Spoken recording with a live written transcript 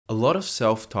A lot of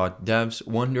self-taught devs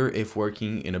wonder if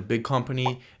working in a big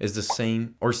company is the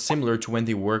same or similar to when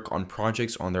they work on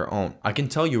projects on their own. I can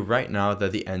tell you right now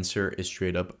that the answer is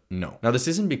straight up no. Now, this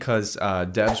isn't because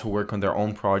devs who work on their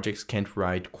own projects can't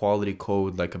write quality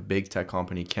code like a big tech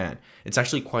company can. It's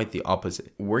actually quite the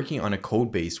opposite. Working on a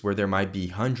code base where there might be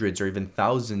hundreds or even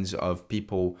thousands of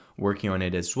people working on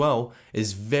it as well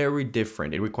is very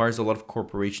different. It requires a lot of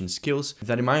corporation skills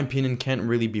that, in my opinion, can't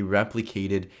really be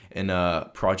replicated in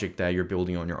a project that you're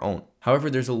building on your own. However,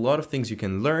 there's a lot of things you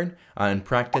can learn and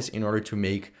practice in order to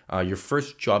make your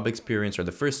first job experience or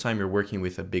the first time you're working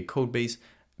with a big code base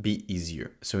be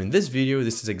easier. So in this video,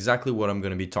 this is exactly what I'm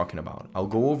going to be talking about. I'll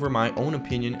go over my own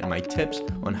opinion and my tips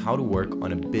on how to work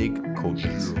on a big code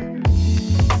base.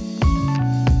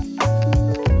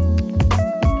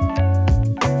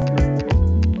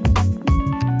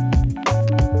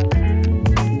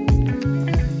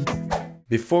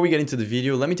 Before we get into the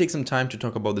video, let me take some time to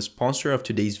talk about the sponsor of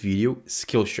today's video,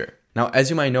 Skillshare. Now, as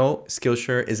you might know,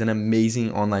 Skillshare is an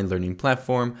amazing online learning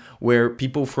platform where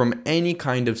people from any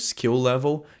kind of skill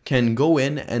level can go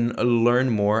in and learn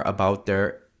more about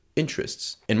their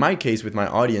interests. In my case, with my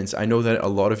audience, I know that a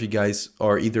lot of you guys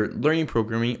are either learning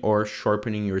programming or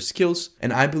sharpening your skills,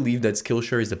 and I believe that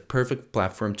Skillshare is the perfect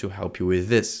platform to help you with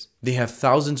this. They have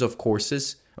thousands of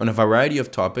courses on a variety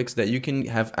of topics that you can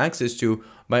have access to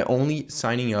by only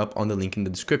signing up on the link in the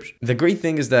description. The great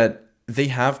thing is that they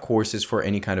have courses for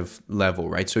any kind of level,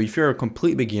 right? So if you're a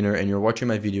complete beginner and you're watching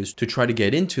my videos to try to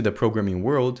get into the programming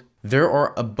world, there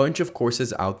are a bunch of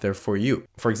courses out there for you.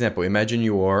 For example, imagine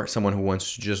you are someone who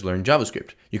wants to just learn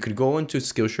JavaScript. You could go into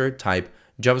Skillshare, type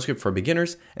JavaScript for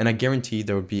beginners, and I guarantee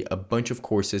there would be a bunch of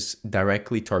courses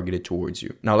directly targeted towards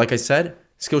you. Now, like I said,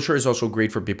 Skillshare is also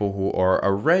great for people who are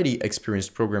already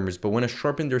experienced programmers but want to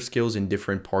sharpen their skills in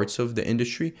different parts of the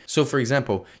industry. So for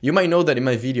example, you might know that in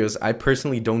my videos, I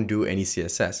personally don't do any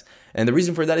CSS. And the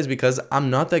reason for that is because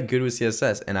I'm not that good with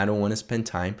CSS and I don't want to spend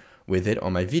time with it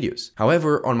on my videos.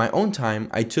 However, on my own time,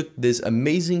 I took this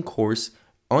amazing course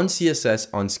on CSS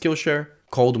on Skillshare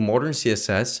called Modern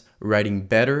CSS, Writing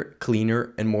Better,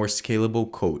 Cleaner, and More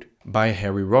Scalable Code by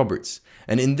Harry Roberts.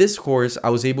 And in this course, I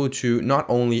was able to not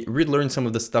only relearn some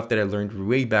of the stuff that I learned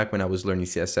way back when I was learning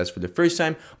CSS for the first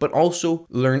time, but also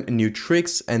learn new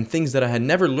tricks and things that I had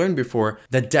never learned before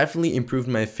that definitely improved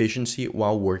my efficiency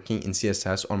while working in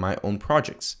CSS on my own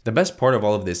projects. The best part of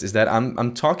all of this is that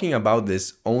I'm talking about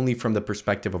this only from the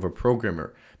perspective of a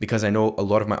programmer, because I know a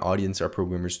lot of my audience are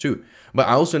programmers too. But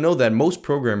I also know that most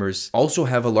programmers also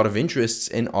have a lot of interests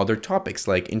in other topics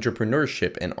like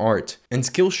entrepreneurship and art. And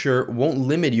Skillshare won't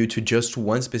limit you to just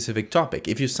one specific topic.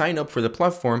 If you sign up for the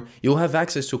platform, you'll have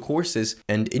access to courses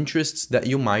and interests that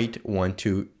you might want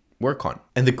to work on.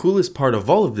 And the coolest part of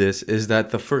all of this is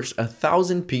that the first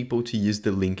 1,000 people to use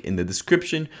the link in the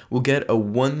description will get a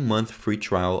 1-month free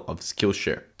trial of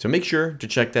Skillshare. So make sure to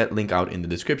check that link out in the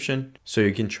description so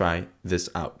you can try this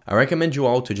out. I recommend you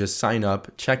all to just sign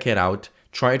up, check it out,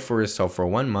 try it for yourself for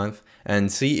 1 month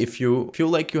and see if you feel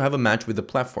like you have a match with the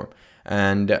platform.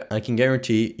 And I can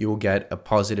guarantee you'll get a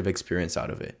positive experience out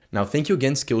of it. Now, thank you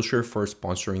again, Skillshare, for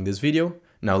sponsoring this video.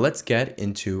 Now let's get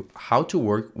into how to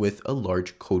work with a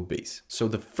large code base. So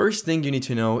the first thing you need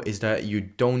to know is that you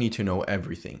don't need to know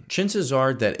everything. Chances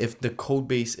are that if the code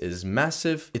base is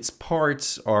massive, its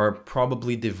parts are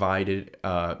probably divided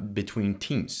between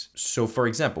teams. So for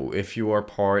example, if you are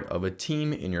part of a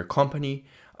team in your company,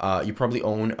 you probably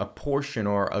own a portion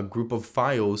or a group of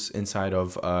files inside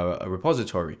of a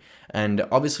repository. And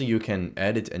obviously you can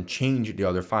edit and change the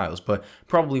other files, but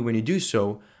probably when you do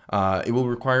so, it will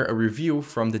require a review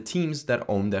from the teams that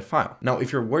own that file. Now,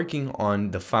 if you're working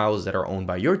on the files that are owned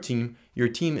by your team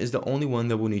is the only one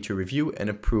that will need to review and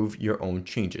approve your own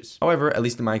changes. However, at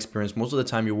least in my experience, most of the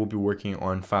time you will be working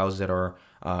on files that are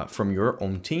from your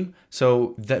own team.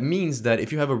 So that means that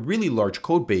if you have a really large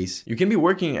code base, you can be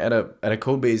working at a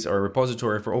code base or a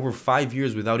repository for over 5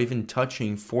 years without even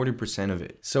touching 40% of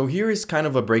it. So here is kind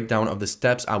of a breakdown of the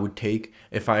steps I would take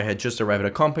if I had just arrived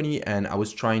at a company and I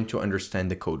was trying to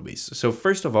understand the code base. So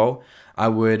first of all, I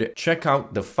would check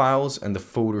out the files and the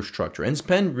folder structure and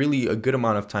spend really a good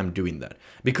amount of time doing that.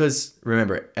 Because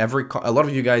remember, a lot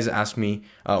of you guys ask me,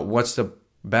 what's the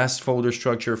best folder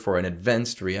structure for an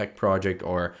advanced React project,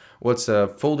 or what's a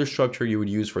folder structure you would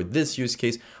use for this use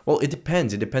case? Well, it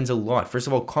depends. It depends a lot. First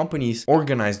of all, companies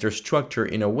organize their structure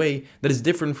in a way that is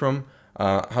different from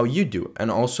how you do, and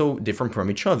also different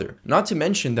from each other. Not to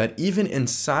mention that even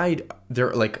inside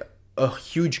their a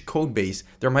huge code base,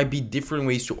 there might be different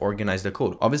ways to organize the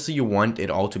code. Obviously, you want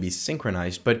it all to be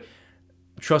synchronized, but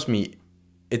trust me,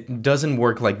 it doesn't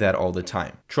work like that all the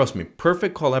time. Trust me,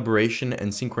 perfect collaboration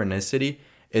and synchronicity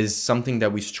is something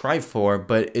that we strive for,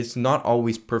 but it's not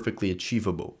always perfectly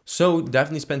achievable. So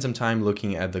definitely spend some time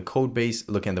looking at the code base,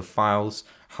 looking at the files,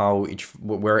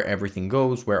 where everything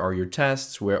goes, where are your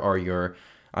tests, where are your,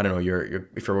 I don't know,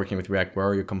 if you're working with React, where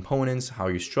are your components, how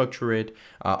you structure it,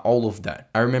 all of that.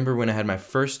 I remember when I had my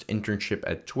first internship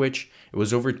at Twitch, it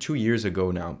was over 2 years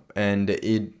ago now, and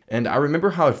I remember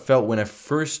how it felt when I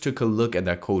first took a look at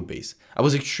that code base. I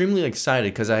was extremely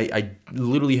excited because I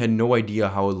literally had no idea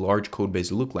how a large code base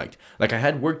looked like. Like, I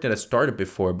had worked at a startup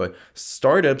before, but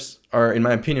startups are, in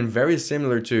my opinion, very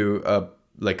similar to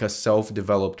like a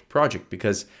self-developed project,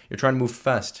 because you're trying to move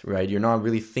fast, right? You're not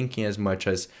really thinking as much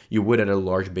as you would at a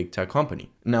large big tech company.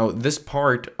 Now, this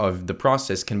part of the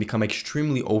process can become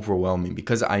extremely overwhelming,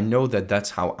 because I know that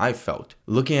that's how I felt.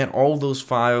 Looking at all those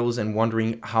files and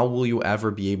wondering how will you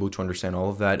ever be able to understand all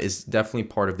of that is definitely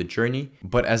part of the journey.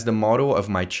 But as the motto of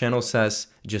my channel says,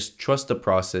 just trust the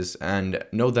process and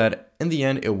know that in the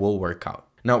end, it will work out.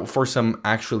 Now, for some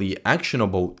actually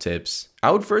actionable tips, I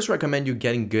would first recommend you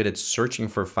getting good at searching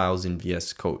for files in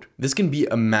VS Code. This can be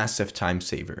a massive time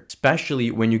saver, especially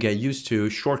when you get used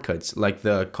to shortcuts like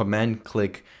the command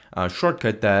click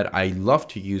shortcut that I love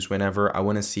to use whenever I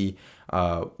want to see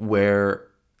where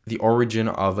the origin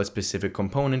of a specific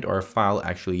component or a file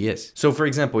actually is. So for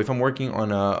example, if I'm working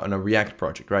on a React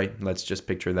project, right? Let's just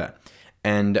picture that.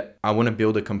 And I want to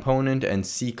build a component and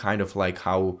see kind of like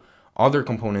how other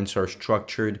components are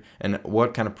structured and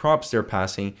what kind of props they're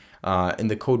passing in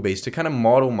the code base to kind of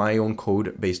model my own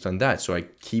code based on that. So I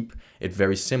keep it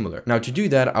very similar. Now to do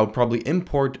that, I'll probably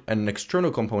import an external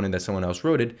component that someone else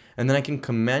wrote it, and then I can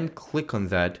command click on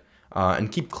that and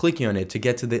keep clicking on it to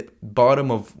get to the bottom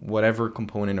of whatever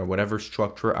component or whatever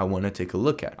structure I want to take a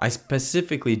look at. I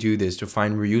specifically do this to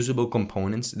find reusable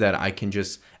components that I can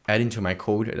just add into my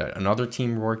code that another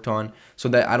team worked on, so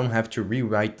that I don't have to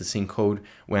rewrite the same code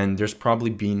when there's probably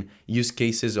been use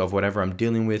cases of whatever I'm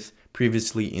dealing with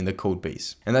previously in the code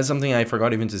base. And that's something I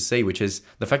forgot even to say, which is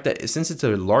the fact that since it's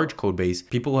a large code base,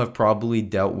 people have probably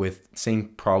dealt with same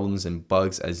problems and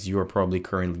bugs as you are probably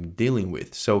currently dealing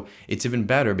with. So it's even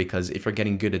better, because if you're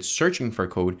getting good at searching for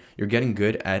code, you're getting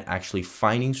good at actually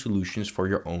finding solutions for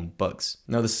your own bugs.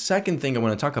 Now, the second thing I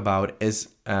want to talk about is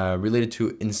related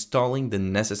to installing the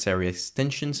necessary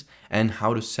extensions and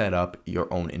how to set up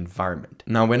your own environment.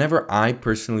 Now, whenever I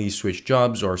personally switch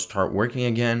jobs or start working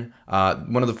again,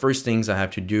 one of the first things I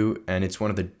have to do, and it's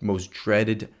one of the most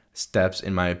dreaded steps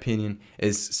in my opinion,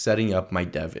 is setting up my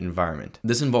dev environment.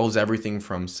 This involves everything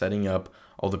from setting up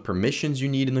all the permissions you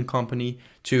need in the company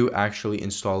to actually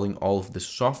installing all of the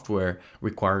software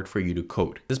required for you to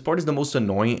code. This part is the most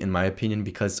annoying in my opinion,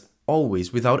 because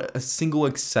always, without a single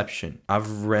exception,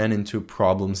 I've ran into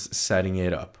problems setting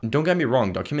it up. Don't get me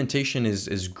wrong, documentation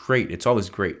is great, it's always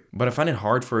great, but I find it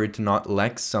hard for it to not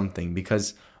lack something,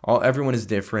 because everyone is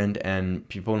different and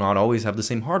people not always have the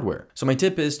same hardware. So my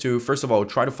tip is to, first of all,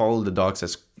 try to follow the docs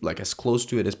as close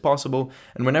to it as possible,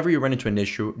 and whenever you run into an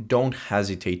issue, don't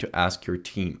hesitate to ask your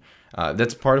team.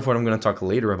 That's part of what I'm going to talk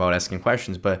later about, asking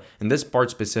questions, but in this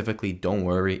part specifically, don't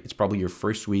worry, it's probably your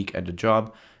first week at the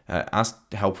job.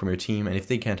 Ask help from your team, and if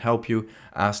they can't help you,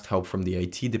 ask help from the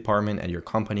IT department at your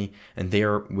company, and they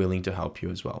are willing to help you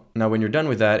as well. Now, when you're done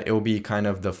with that, it will be kind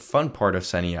of the fun part of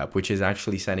setting up, which is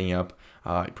actually setting up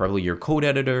probably your code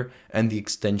editor and the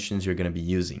extensions you're going to be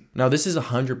using. Now, this is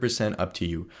 100% up to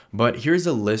you, but here's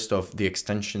a list of the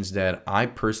extensions that I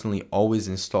personally always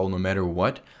install no matter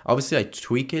what. Obviously, I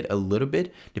tweak it a little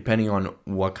bit depending on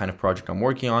what kind of project I'm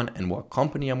working on and what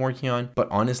company I'm working on. But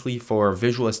honestly, for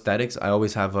visual aesthetics, I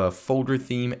always have a folder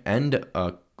theme and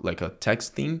like a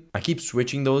text theme. I keep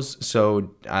switching those,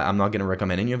 so I'm not going to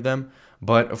recommend any of them.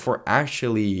 But for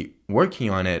actually working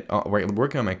on it,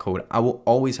 working on my code, I will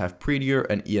always have Prettier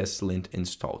and ESLint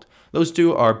installed. Those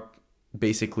two are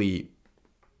basically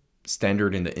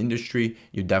standard in the industry.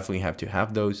 You definitely have to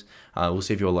have those. It will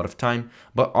save you a lot of time.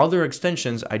 But other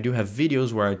extensions, I do have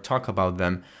videos where I talk about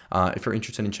them. If you're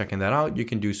interested in checking that out, you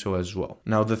can do so as well.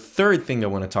 Now, the third thing I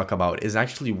want to talk about is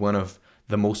actually one of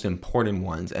the most important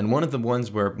ones, and one of the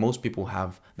ones where most people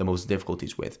have the most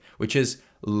difficulties with, which is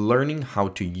learning how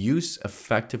to use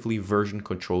effectively version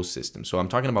control systems. So I'm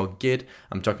talking about Git,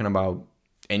 I'm talking about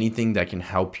anything that can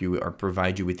help you or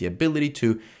provide you with the ability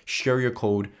to share your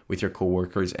code with your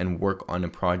coworkers and work on a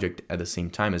project at the same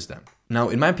time as them. Now,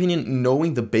 in my opinion,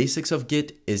 knowing the basics of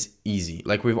Git is easy.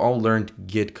 Like, we've all learned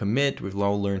Git commit, we've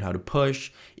all learned how to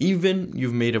push, even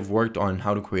you may have worked on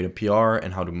how to create a PR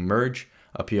and how to merge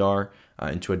a PR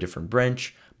into a different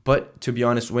branch. But to be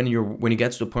honest, when it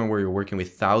gets to the point where you're working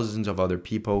with thousands of other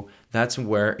people, that's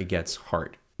where it gets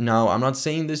hard. Now, I'm not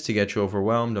saying this to get you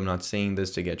overwhelmed. I'm not saying this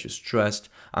to get you stressed.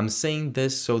 I'm saying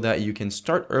this so that you can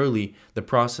start early the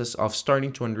process of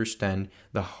starting to understand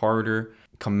the harder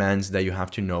commands that you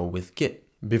have to know with Git.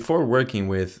 Before working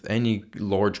with any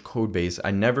large code base, I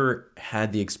never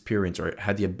had the experience or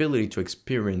had the ability to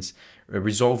experience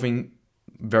resolving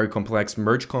very complex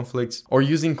merge conflicts or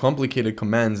using complicated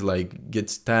commands like git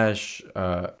stash,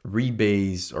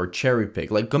 rebase, or cherry pick,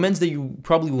 like commands that you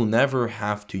probably will never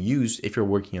have to use if you're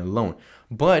working alone,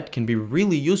 but can be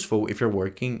really useful if you're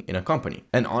working in a company.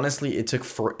 And honestly, it took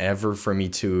forever for me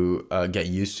to get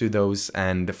used to those,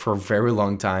 and for a very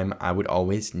long time, I would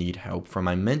always need help from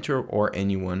my mentor or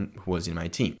anyone who was in my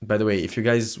team. By the way, if you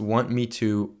guys want me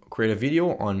to create a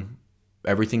video on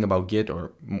everything about Git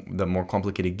or the more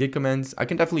complicated Git commands, I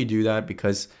can definitely do that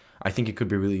because I think it could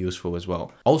be really useful as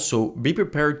well. Also, be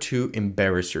prepared to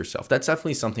embarrass yourself. That's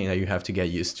definitely something that you have to get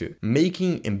used to.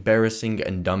 Making embarrassing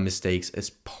and dumb mistakes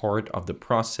is part of the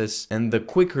process, and the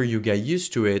quicker you get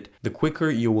used to it, the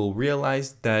quicker you will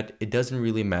realize that it doesn't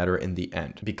really matter in the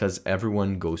end, because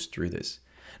everyone goes through this.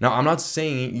 Now, I'm not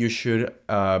saying you should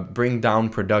bring down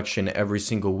production every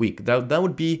single week. That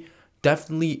would be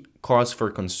definitely cause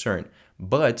for concern.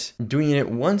 But doing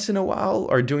it once in a while,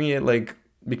 or doing it like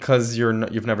because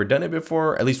you've never done it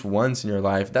before, at least once in your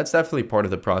life, that's definitely part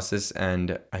of the process.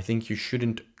 And I think you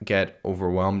shouldn't get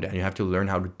overwhelmed, and you have to learn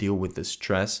how to deal with the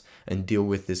stress and deal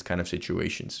with this kind of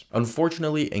situations.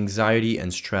 Unfortunately, anxiety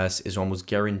and stress is almost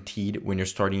guaranteed when you're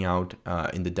starting out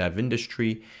in the dev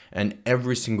industry, and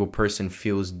every single person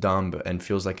feels dumb and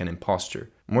feels like an imposter.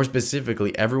 More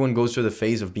specifically, everyone goes through the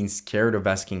phase of being scared of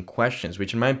asking questions,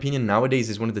 which in my opinion nowadays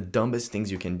is one of the dumbest things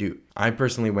you can do. I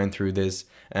personally went through this,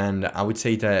 and I would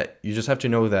say that you just have to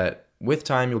know that with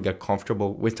time you'll get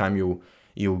comfortable, with time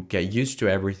you'll get used to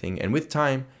everything, and with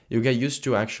time you'll get used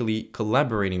to actually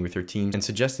collaborating with your team and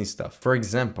suggesting stuff. For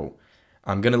example,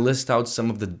 I'm gonna list out some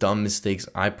of the dumb mistakes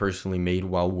I personally made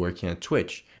while working at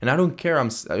Twitch. And I don't care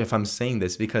if I'm saying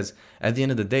this, because at the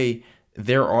end of the day,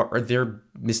 there are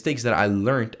mistakes that I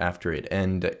learned after it,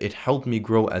 and it helped me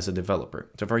grow as a developer.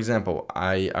 So for example,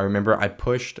 I remember I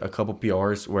pushed a couple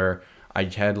PRs where I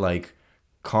had like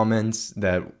comments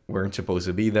that weren't supposed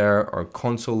to be there, or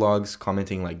console logs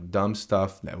commenting like dumb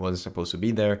stuff that wasn't supposed to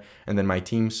be there, and then my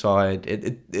team saw it.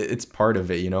 It's part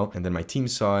of it, you know, and then my team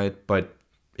saw it, but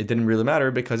it didn't really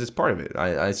matter because it's part of it.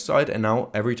 I saw it, and now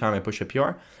every time I push a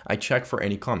PR, I check for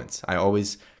any comments. I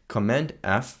always command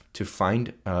F to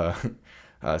find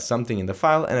something in the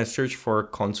file, and I search for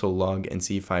console log and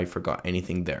see if I forgot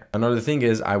anything there. Another thing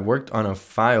is I worked on a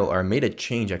file, or I made a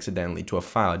change accidentally to a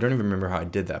file. I don't even remember how I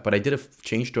did that, but I did a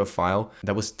change to a file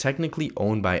that was technically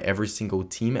owned by every single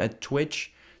team at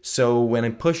Twitch. So when I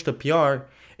pushed a PR,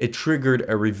 it triggered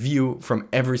a review from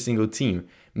every single team,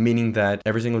 meaning that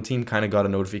every single team kind of got a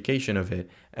notification of it.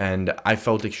 And I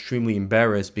felt extremely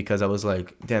embarrassed because I was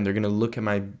like, damn, they're gonna look at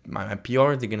my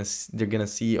PR, they're gonna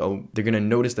see, oh, they're gonna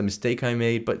notice the mistake I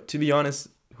made. But to be honest,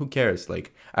 who cares?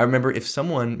 Like, I remember if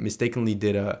someone mistakenly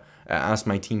asked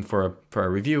my team for a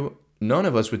review, none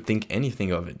of us would think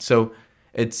anything of it. So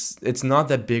it's not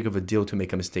that big of a deal to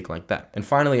make a mistake like that. And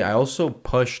finally, I also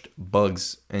pushed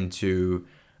bugs into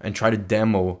and try to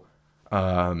demo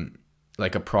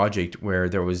like a project where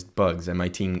there was bugs, and my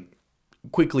team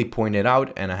quickly pointed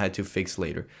out and I had to fix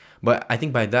later. But I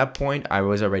think by that point I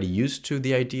was already used to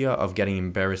the idea of getting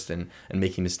embarrassed and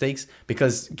making mistakes,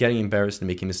 because getting embarrassed and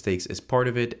making mistakes is part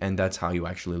of it, and that's how you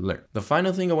actually learn. The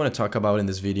final thing I want to talk about in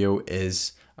this video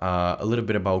is a little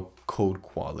bit about code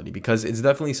quality, because it's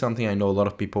definitely something I know a lot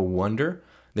of people wonder.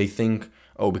 They think,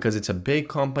 oh, because it's a big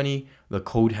company, the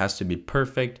code has to be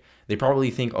perfect. They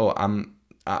probably think, oh,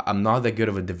 I'm not that good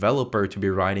of a developer to be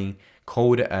writing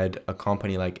code at a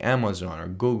company like Amazon or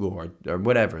Google or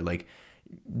whatever. Like,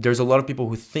 there's a lot of people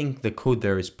who think the code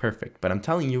there is perfect, but I'm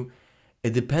telling you,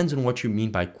 it depends on what you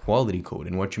mean by quality code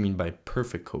and what you mean by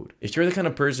perfect code. If you're the kind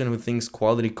of person who thinks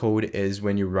quality code is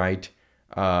when you write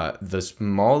the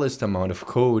smallest amount of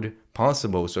code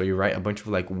possible, so you write a bunch of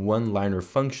like one-liner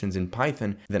functions in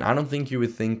Python, then I don't think you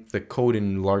would think the code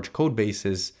in large code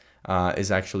bases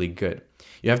is actually good.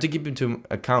 You have to keep into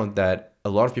account that a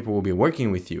lot of people will be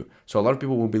working with you, so a lot of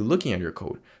people will be looking at your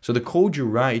code. So the code you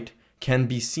write can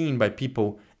be seen by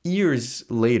people years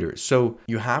later. So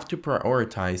you have to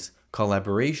prioritize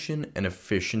collaboration and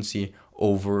efficiency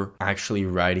over actually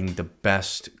writing the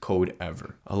best code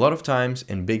ever. A lot of times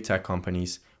in big tech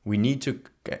companies, we need to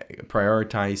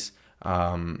prioritize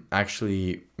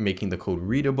actually making the code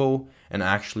readable and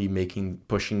actually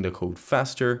pushing the code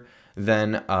faster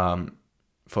than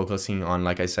focusing on,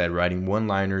 like I said, writing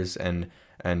one-liners and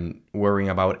worrying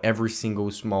about every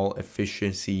single small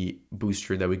efficiency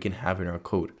booster that we can have in our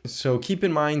code. So keep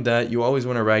in mind that you always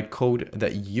want to write code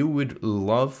that you would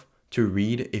love to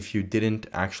read if you didn't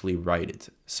actually write it.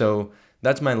 So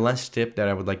that's my last tip that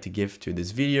I would like to give to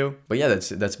this video. But yeah,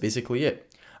 that's basically it.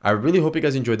 I really hope you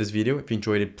guys enjoyed this video. If you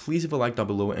enjoyed it, please leave a like down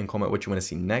below and comment what you want to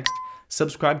see next.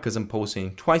 Subscribe because I'm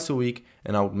posting twice a week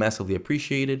and I would massively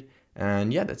appreciate it.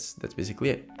 And yeah, that's basically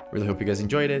it. Really hope you guys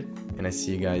enjoyed it, and I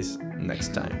see you guys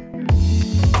next time.